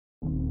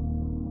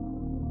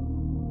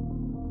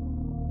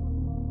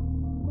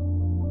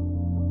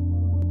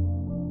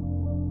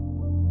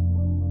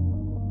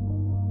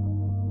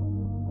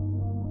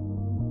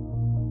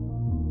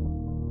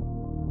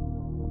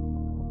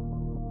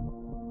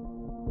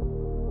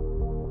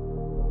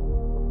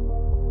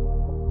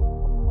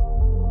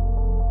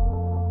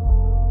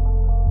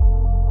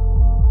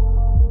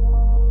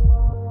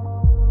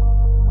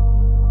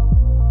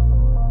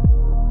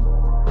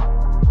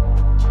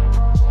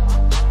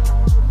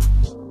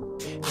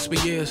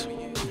been years.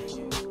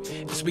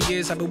 It's been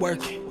years I've been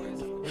working.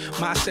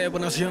 Ma said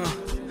when I was young,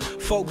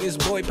 focus,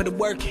 boy, put the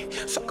work in.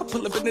 So I can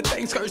pull up in the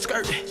thing,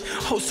 skirting,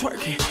 whole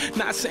twerking.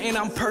 Not saying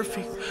I'm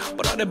perfect,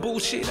 but all that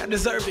bullshit, I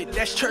deserve it.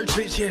 That's church,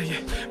 bitch,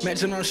 yeah.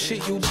 Imagine on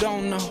shit you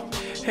don't know.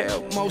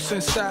 Hell, most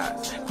inside.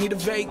 Need a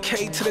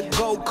vacate to the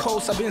Gold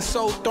Coast. I've been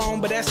so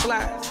thrown, but that's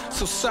life.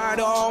 So sorry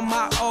to all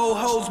my old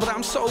hoes, but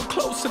I'm so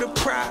close to the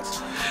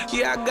prize.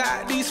 Yeah, I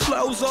got these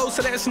flows, oh,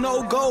 so that's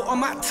no go on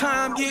my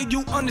time. Yeah,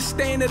 you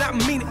understand that I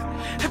mean it.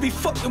 Every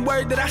fucking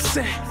word that I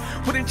say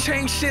wouldn't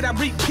change shit, I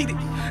repeat it.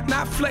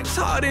 Not flex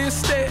harder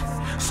instead,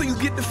 so you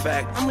get the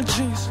fact I'm a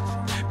genius.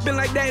 Been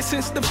like that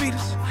since the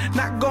fetus.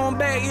 Not going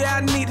back, yeah,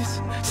 I need this.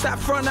 Stop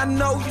front, I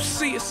know you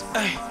see us,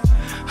 ayy.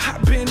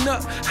 I've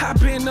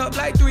been up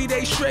like 3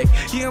 days straight.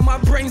 Yeah, my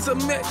brain's a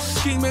mess.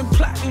 Scheming,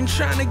 plotting,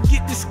 trying to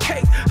get this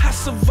cake. I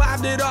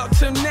survived it all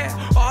to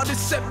now. All the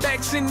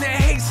setbacks and the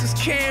hates,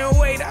 can't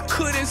wait. I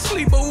couldn't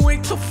sleep, but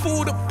wait till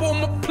food up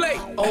on my plate.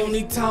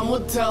 Only time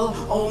will tell,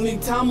 only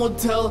time will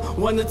tell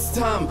when it's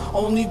time.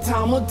 Only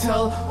time will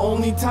tell,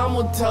 only time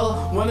will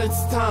tell when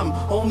it's time.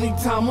 Only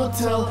time will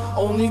tell,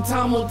 only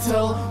time will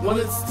tell when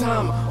it's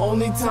time.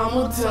 Only time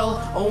will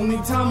tell, only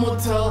time will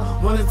tell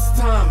when it's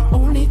time.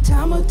 Only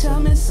time will tell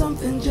me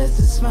something just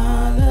to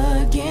smile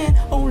again.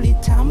 Only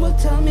time will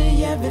tell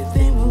me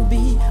everything will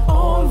be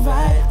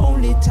alright.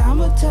 Only time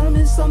will tell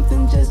me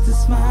something just to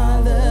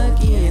smile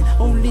again.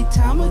 Only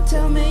time will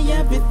tell me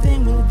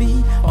everything will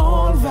be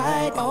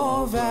alright,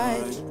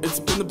 alright. It's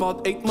been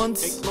about 8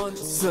 months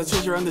since I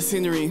changed around the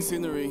scenery.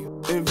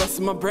 Invest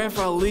in my brand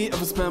finally.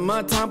 I've spent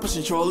my time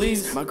pushing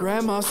trolleys. My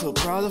grandma's so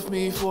proud of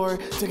me for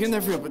taking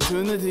every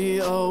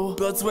opportunity. Oh,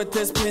 blood, sweat,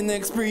 test, pain,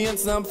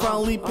 experience, and I'm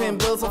finally paying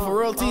bills off of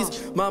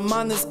royalties. My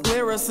mind is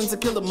clearer since I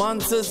killed the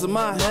monsters in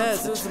my head.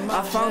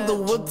 I found the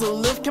wood to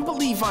live. Can't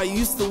believe I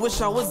used to wish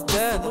I was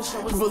dead.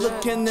 People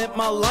looking at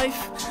my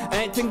life,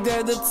 I ain't think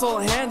that it's all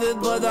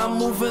handed, but I'm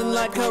moving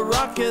like a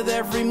rocket.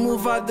 Every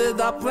move I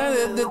did, I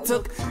planted. It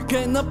took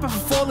getting up and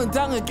falling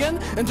down again,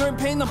 enduring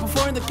pain, I'm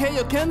performing decay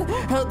again.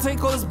 Hell,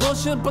 take all this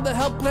bullshit, but I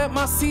help plant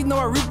my seed. Now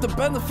I reap the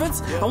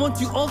benefits. I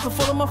want you all to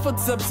follow my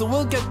footsteps, so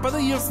we'll get better.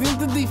 You just need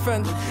to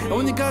defend. And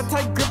when you got a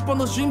tight grip on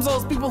those dreams, all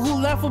those people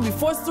who laugh will be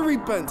forced to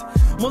repent.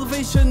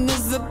 Motivation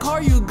is the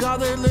car you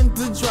gotta learn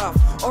to drive,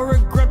 or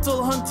regret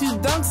will hunt you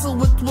down, so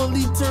it will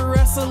lead to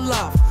rest and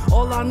laugh.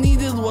 All I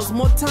needed was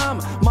more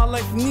time. My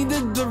life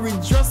needed the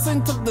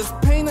redressing. Took this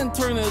pain and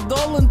turned it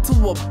all into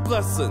a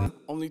blessing.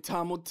 Only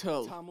time will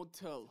tell.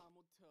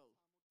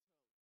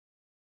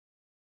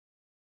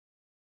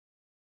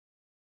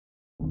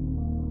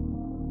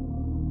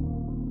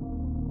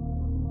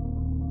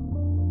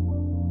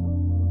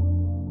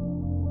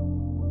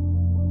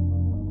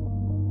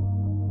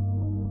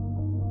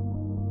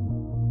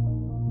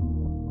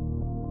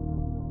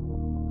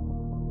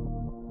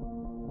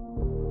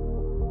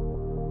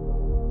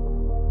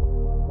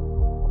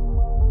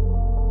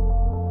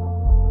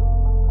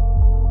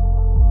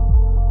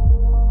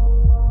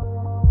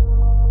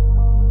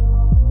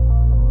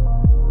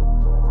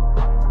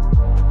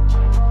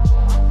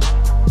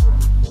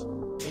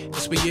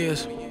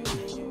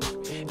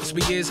 It's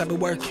been years I've been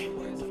working.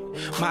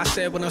 Ma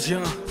said when I was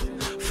young,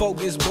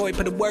 focus, boy,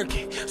 put the work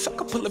in. So I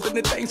can pull up in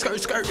the thing,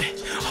 skirting,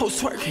 whole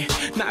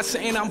twerking. Not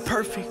saying I'm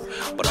perfect,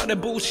 but all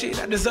that bullshit,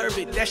 I deserve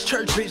it. That's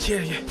church, bitch,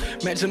 yeah.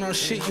 Imagine on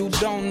shit you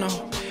don't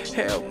know.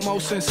 Hell,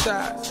 most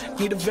inside.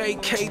 Need a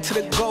vacate to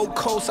the Gold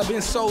Coast. I've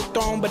been so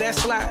thrown, but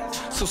that's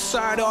life. So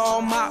sorry to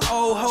all my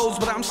old hoes,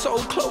 but I'm so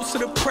close to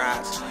the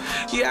prize.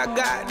 Yeah, I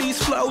got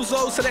these flows,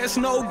 oh, so that's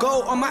no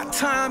go on my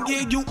time.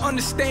 Yeah, you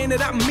understand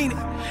that I mean it.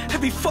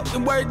 Every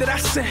fucking word that I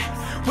say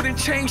wouldn't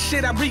change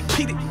shit, I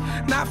repeat it.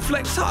 Not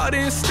flex harder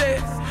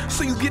instead,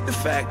 so you get the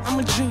fact I'm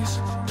a genius.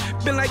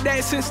 Been like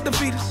that since the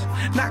fetus.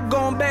 Not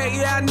going back,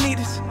 yeah, I need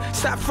this.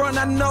 Stop front,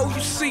 I know you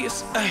see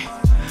us, ayy.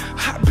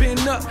 I've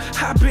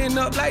been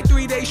up like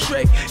 3 days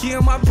straight. Yeah,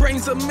 my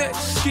brain's a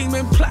mess.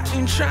 Scheming,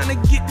 plotting, trying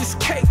to get this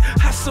cake.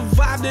 I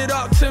survived it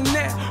all to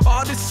now.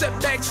 All the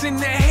setbacks and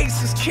the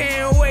hates,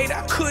 can't wait.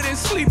 I couldn't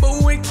sleep,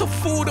 but wait till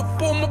food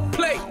up on my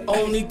plate.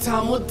 Only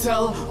time will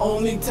tell,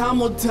 only time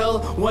will tell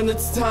when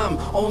it's time.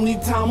 Only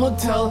time will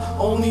tell,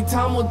 only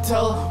time will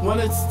tell when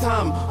it's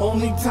time.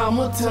 Only time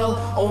will tell,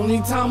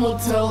 only time will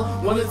tell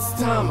when it's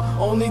time.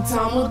 Only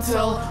time will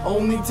tell,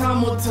 only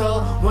time will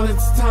tell when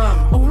it's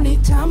time. Only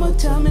time will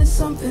tell me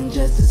something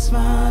just to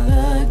smile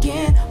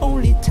again.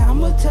 Only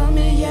time will tell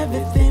me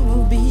everything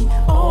will be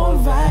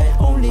alright.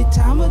 Only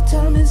time will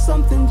tell me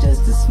something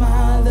just to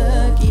smile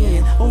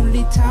again.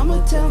 Only time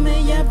will tell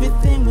me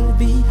everything will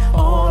be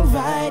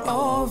alright,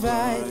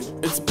 alright.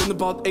 It's been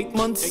about 8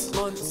 months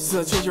since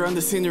I changed around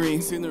the scenery.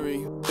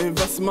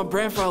 Invest in my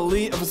brand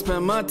finally. I've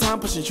spent my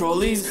time pushing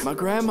trolleys. My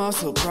grandma's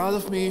so proud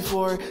of me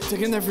for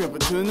taking every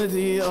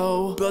opportunity.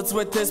 Oh, blood,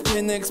 sweat, test,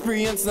 pain,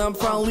 experience. Now I'm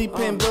finally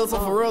paying bills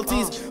off of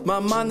royalties. My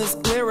mind is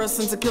clearer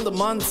since I killed the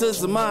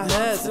monsters in my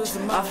head.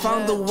 I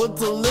found the wood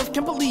to live.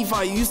 Can't believe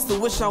I used to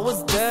wish I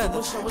was dead.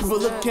 People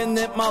looking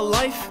at my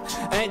life,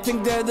 I ain't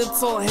think that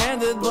it's all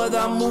handed, but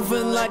I'm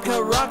moving like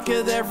a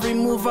rocket. Every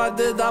move I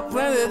did, I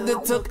planted.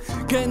 It took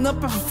getting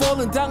up and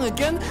falling down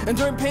again,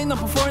 enduring pain,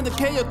 up before in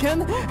decay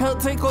again. Hell,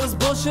 take all this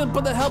bullshit,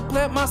 but I help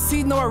plant my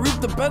seed. Now I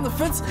reap the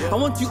benefits. I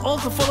want you all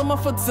to follow my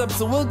footsteps,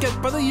 so we'll get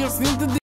better. You just need to